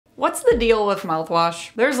What's the deal with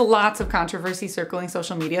mouthwash? There's lots of controversy circling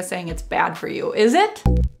social media saying it's bad for you. Is it?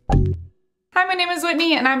 Hi, my name is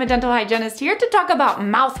Whitney and I'm a dental hygienist here to talk about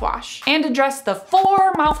mouthwash and address the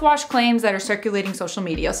 4 mouthwash claims that are circulating social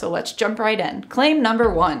media. So let's jump right in. Claim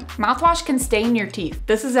number 1, mouthwash can stain your teeth.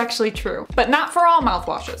 This is actually true, but not for all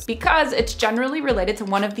mouthwashes because it's generally related to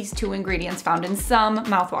one of these 2 ingredients found in some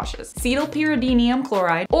mouthwashes, cetylpyridinium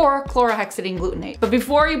chloride or chlorhexidine glutamate. But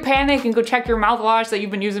before you panic and go check your mouthwash that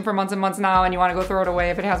you've been using for months and months now and you want to go throw it away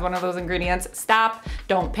if it has one of those ingredients, stop,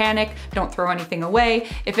 don't panic, don't throw anything away.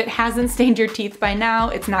 If it hasn't stained your teeth by now,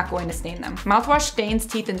 it's not going to stain them. Mouthwash stains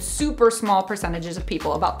teeth in super small percentages of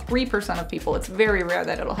people, about 3% of people. It's very rare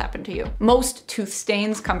that it'll happen to you. Most tooth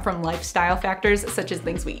stains come from lifestyle factors such as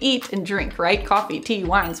things we eat and drink, right? Coffee, tea,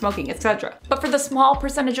 wine, smoking, etc. But for the small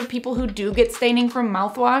percentage of people who do get staining from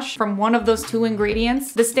mouthwash from one of those 2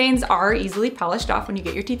 ingredients, the stains are easily polished off when you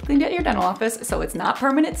get your teeth cleaned at your dental office, so it's not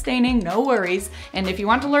permanent staining, no worries. And if you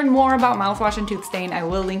want to learn more about mouthwash and tooth stain, I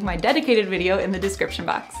will link my dedicated video in the description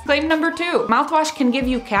box. Claim number 2, mouthwash can give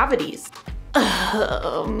you cavities.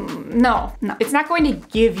 No, it's not going to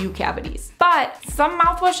give you cavities, but some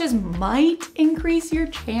mouthwashes might increase your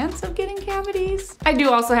chance of getting cavities. I do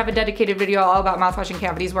also have a dedicated video all about mouthwash and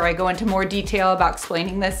cavities where I go into more detail about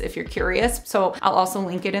explaining this if you're curious, so I'll also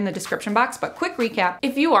link it in the description box. But quick recap,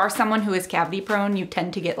 if you are someone who is cavity prone, you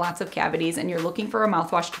tend to get lots of cavities and you're looking for a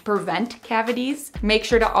mouthwash to prevent cavities, make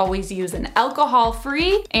sure to always use an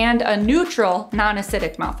alcohol-free and a neutral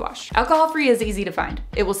non-acidic mouthwash. Alcohol-free is easy to find.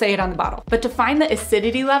 It will say it on the bottle. But to find the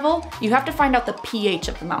acidity level, you have to find out the pH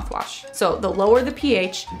of the mouthwash. So the lower the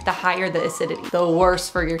pH, the higher the acidity, the worse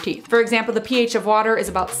for your teeth. For example, the pH of water is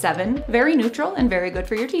about 7, very neutral and very good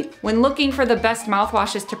for your teeth. When looking for the best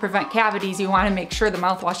mouthwashes to prevent cavities, you want to make sure the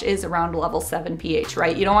mouthwash is around level 7 pH,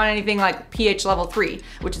 right? You don't want anything like pH level 3,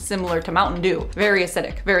 which is similar to Mountain Dew. Very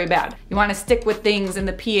acidic, very bad. You want to stick with things in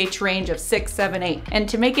the pH range of 6, 7, 8. And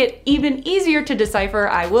to make it even easier to decipher,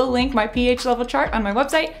 I will link my pH level chart on my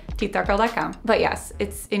website, teethartgirl.com. But yes,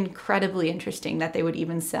 it's incredibly interesting that they would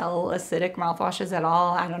even sell acidic mouthwashes at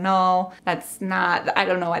all. I don't know. I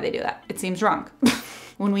don't know why they do that. It seems wrong.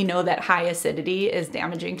 When we know that high acidity is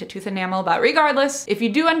damaging to tooth enamel. But regardless, if you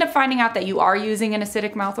do end up finding out that you are using an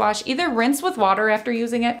acidic mouthwash, either rinse with water after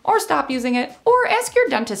using it, or stop using it, or ask your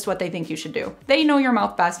dentist what they think you should do. They know your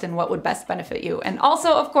mouth best and what would best benefit you. And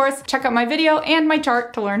also, of course, check out my video and my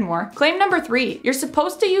chart to learn more. Claim number 3, you're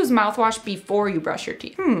supposed to use mouthwash before you brush your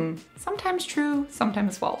teeth. Sometimes true,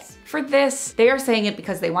 sometimes false. For this, they are saying it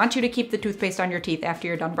because they want you to keep the toothpaste on your teeth after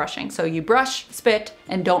you're done brushing. So you brush, spit,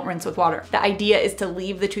 and don't rinse with water. The idea is to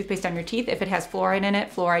leave the toothpaste on your teeth. If it has fluoride in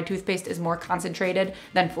it, fluoride toothpaste is more concentrated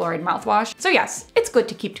than fluoride mouthwash. So yes, it's good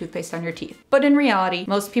to keep toothpaste on your teeth. But in reality,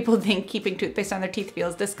 most people think keeping toothpaste on their teeth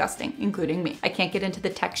feels disgusting, including me. I can't get into the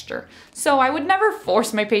texture. So I would never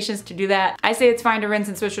force my patients to do that. I say it's fine to rinse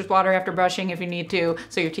and swish with water after brushing if you need to,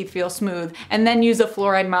 so your teeth feel smooth, and then use a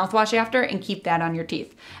fluoride mouthwash after and keep that on your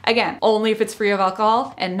teeth. Again, only if it's free of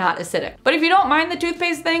alcohol and not acidic. But if you don't mind the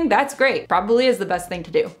toothpaste thing, that's great. Probably is the best thing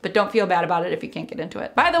to do, but don't feel bad about it if you can't get into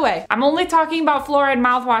it. By the way, I'm only talking about fluoride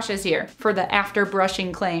mouthwashes here for the after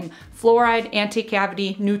brushing claim. Fluoride,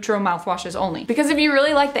 anti-cavity, neutral mouthwashes only. Because if you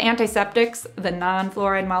really like the antiseptics, the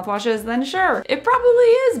non-fluoride mouthwashes, then sure, it probably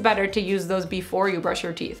is better to use those before you brush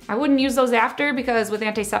your teeth. I wouldn't use those after because with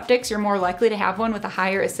antiseptics, you're more likely to have one with a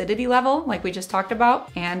higher acidity level, like we just talked about,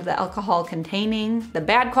 and the alcohol containing. The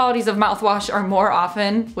bad qualities of mouthwash are more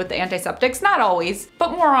often with the antiseptics, not always,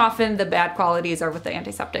 but more often the bad qualities are with the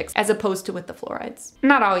antiseptics as opposed to with the fluorides.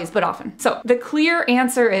 Not always, but often. So the clear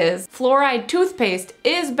answer is fluoride toothpaste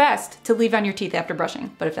is best to leave on your teeth after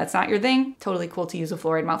brushing. But if that's not your thing, totally cool to use a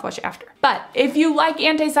fluoride mouthwash after. But if you like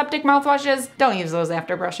antiseptic mouthwashes, don't use those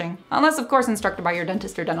after brushing. Unless of course instructed by your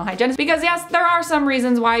dentist or dental hygienist, because yes, there are some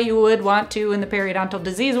reasons why you would want to in the periodontal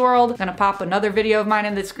disease world. Gonna pop another video of mine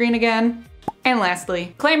in the screen again. And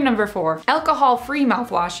lastly, claim number 4, alcohol-free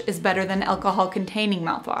mouthwash is better than alcohol-containing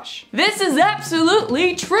mouthwash. This is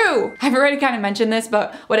absolutely true! I've already kind of mentioned this,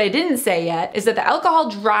 but what I didn't say yet is that the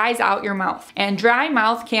alcohol dries out your mouth, and dry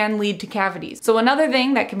mouth can lead to cavities. So another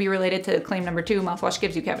thing that can be related to claim number 2, mouthwash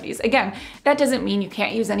gives you cavities. Again, that doesn't mean you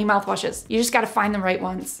can't use any mouthwashes. You just gotta find the right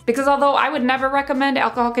ones. Because although I would never recommend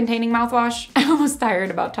alcohol-containing mouthwash, I'm almost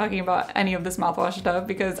tired about talking about any of this mouthwash stuff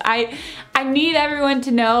because I need everyone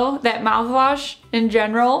to know that mouthwash in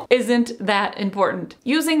general isn't that important.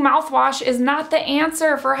 Using mouthwash is not the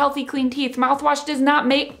answer for healthy, clean teeth. Mouthwash does not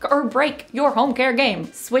make or break your home care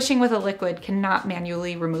game. Swishing with a liquid cannot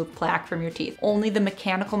manually remove plaque from your teeth. Only the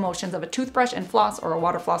mechanical motions of a toothbrush and floss or a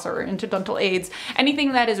water flosser or interdental aids,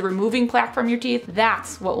 anything that is removing plaque from your teeth,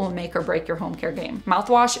 that's what will make or break your home care game.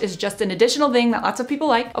 Mouthwash is just an additional thing that lots of people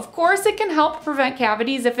like. Of course, it can help prevent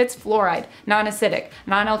cavities if it's fluoride, non-acidic,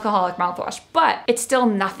 non-alcoholic mouthwash, but it's still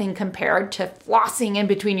nothing compared to flossing in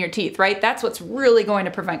between your teeth, right? That's what's really going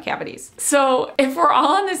to prevent cavities. So if we're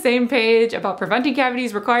all on the same page about preventing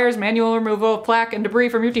cavities requires manual removal of plaque and debris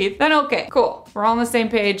from your teeth, then okay, cool. We're all on the same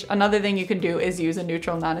page. Another thing you can do is use a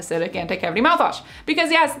neutral, non-acidic anti-cavity mouthwash.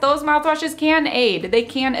 Because yes, those mouthwashes can aid. They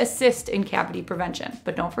can assist in cavity prevention.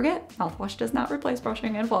 But don't forget, mouthwash does not replace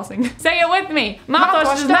brushing and flossing. Say it with me.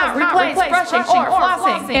 Mouthwash does not replace brushing or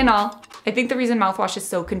flossing. In all, I think the reason mouthwash is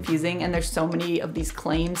so confusing and there's so many of these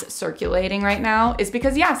claims circulating right now is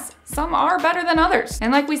because yes, some are better than others.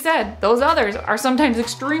 And like we said, those others are sometimes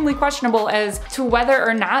extremely questionable as to whether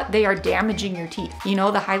or not they are damaging your teeth. You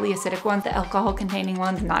know, the highly acidic ones, the alcohol containing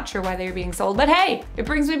ones, not sure why they're being sold, but hey, it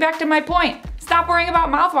brings me back to my point. Stop worrying about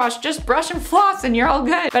mouthwash, just brush and floss and you're all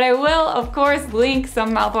good. But I will, of course, link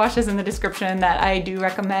some mouthwashes in the description that I do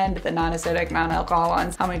recommend, the non-acidic, non-alcohol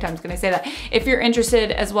ones. How many times can I say that? If you're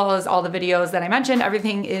interested, as well as all the videos that I mentioned,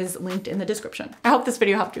 everything is linked in the description. I hope this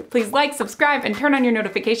video helped you. Please like, subscribe, and turn on your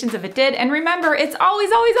notifications if it did. And remember, it's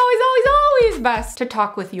always, always, always, always, always best to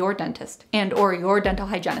talk with your dentist and or your dental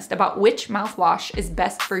hygienist about which mouthwash is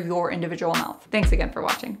best for your individual mouth. Thanks again for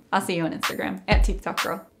watching. I'll see you on Instagram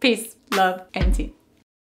 @TeethTalkGirl. Peace, love, and teeth.